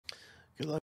Good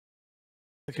luck,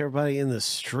 everybody, in the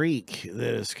streak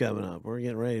that is coming up. We're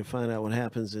getting ready to find out what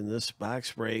happens in this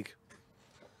box break.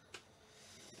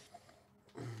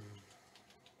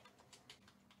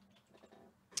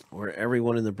 Where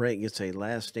everyone in the break gets a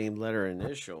last name, letter,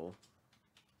 initial.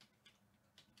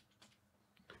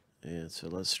 And so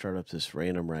let's start up this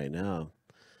random right now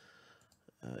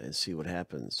and see what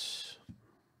happens.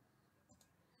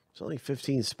 There's only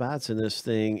 15 spots in this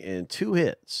thing and 2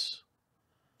 hits.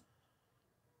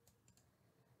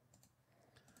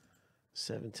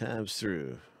 7 times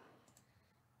through.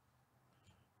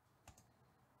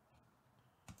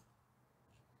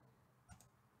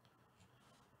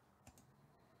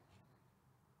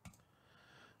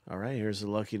 All right, here's the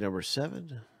lucky number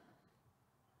 7.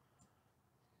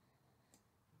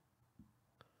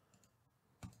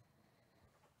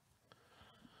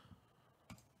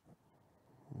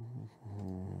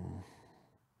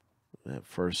 That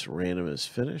first random is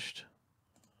finished.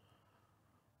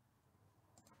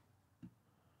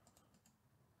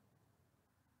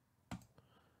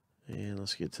 And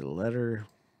let's get to the letter.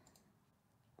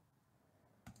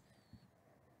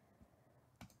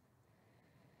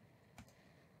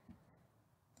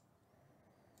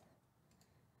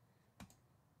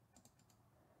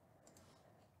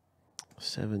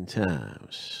 Seven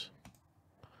times.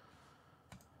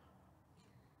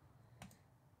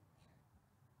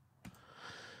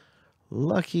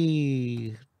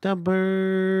 Lucky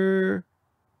number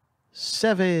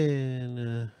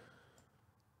 7.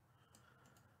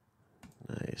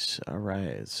 Nice. All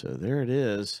right. So there it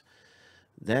is.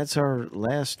 That's our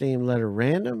last name letter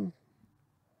random.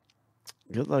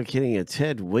 Good luck hitting a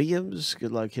Ted Williams.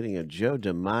 Good luck hitting a Joe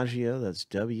DiMaggio. That's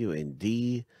W and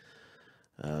D.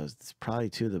 It's probably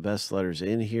 2 of the best letters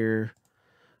in here.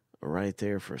 Right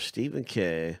there for Stephen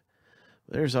K.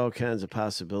 There's all kinds of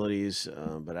possibilities,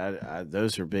 but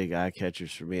those are big eye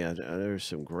catchers for me. There's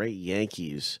some great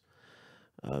Yankees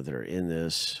that are in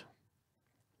this.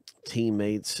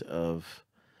 Teammates of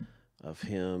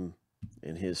him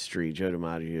and his streak, Joe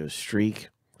DiMaggio's streak,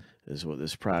 is what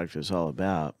this product is all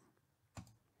about.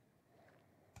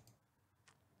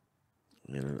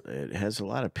 And it has a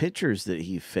lot of pitchers that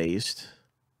he faced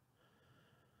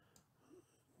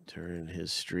during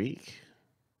his streak.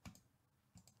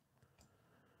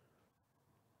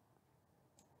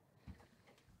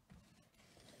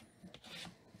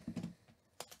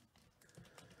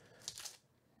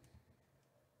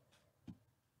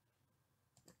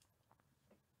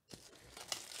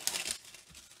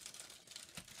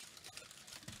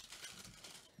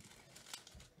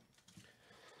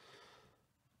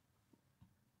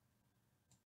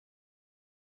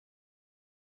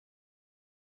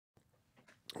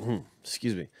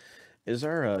 Excuse me. Is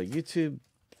our YouTube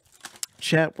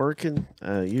chat working?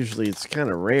 Usually it's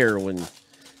kind of rare when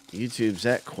YouTube's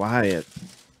that quiet.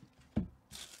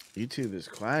 YouTube is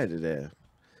quiet today.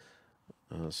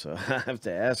 So I have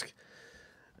to ask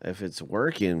if it's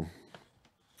working.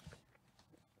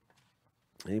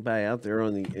 Anybody out there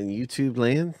in YouTube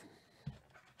land?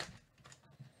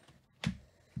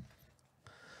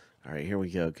 All right, here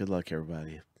we go. Good luck,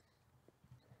 everybody.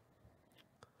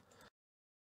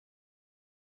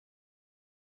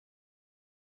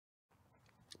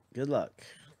 Good luck.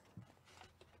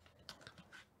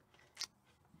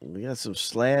 We got some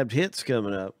slabbed hits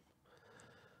coming up.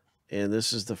 And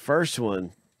this is the first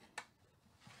one.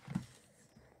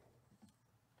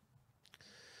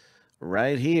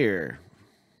 Right here.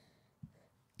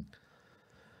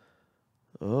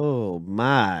 Oh,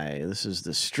 my. This is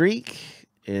the streak.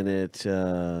 And it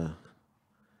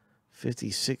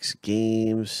 56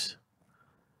 games.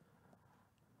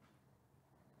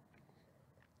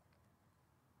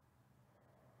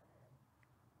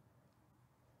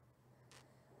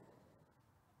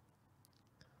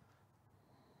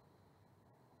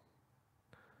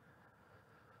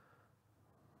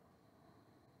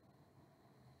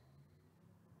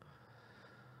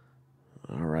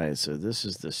 All right, so this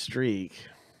is the streak.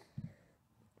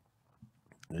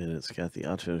 And it's got the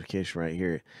auto notification right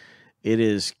here. It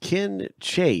is Ken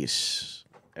Chase,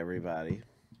 everybody.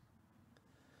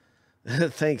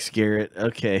 Thanks, Garrett.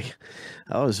 Okay.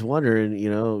 I was wondering,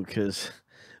 because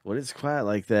when it's quiet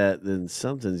like that, then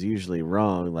something's usually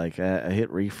wrong. Like I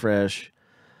hit refresh.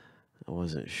 I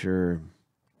wasn't sure.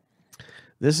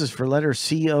 This is for letter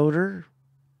C odor.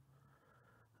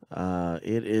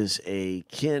 It is a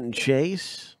Ken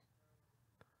Chase.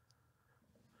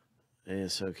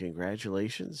 And so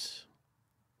congratulations.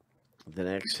 The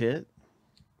next hit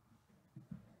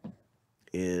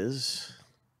is,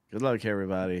 good luck,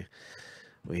 everybody.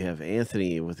 We have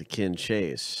Anthony with the Ken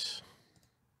Chase.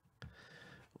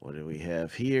 What do we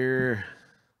have here?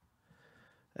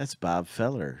 That's Bob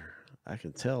Feller. I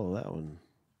can tell that one.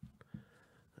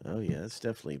 Oh, yeah, that's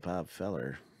definitely Bob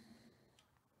Feller.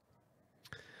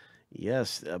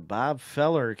 Yes, Bob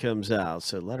Feller comes out.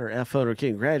 So letter F owner,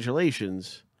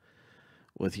 congratulations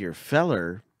with your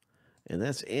Feller. And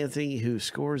that's Anthony who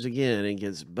scores again and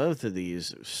gets both of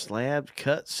these slabbed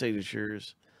cut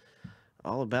signatures.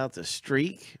 All about the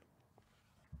streak.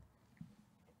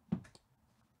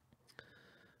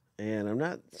 And I'm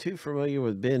not too familiar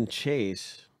with Ben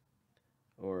Chase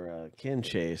or Ken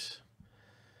Chase.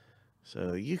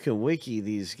 So you can wiki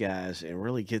these guys and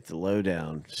really get the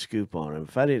lowdown scoop on them.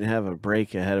 If I didn't have a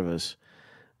break ahead of us,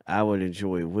 I would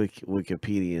enjoy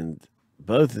Wikipedia and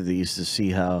both of these to see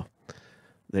how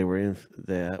they were in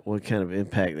that, what kind of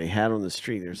impact they had on the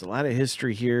street. There's a lot of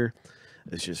history here.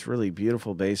 It's just really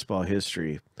beautiful baseball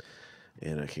history.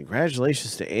 And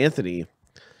congratulations to Anthony,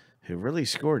 who really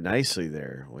scored nicely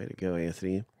there. Way to go,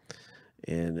 Anthony.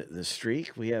 And the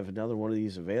streak, we have another one of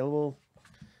these available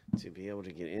to be able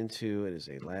to get into. It is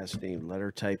a last name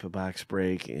letter type of box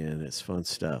break, and it's fun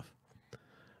stuff.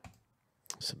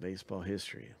 Some baseball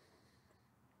history.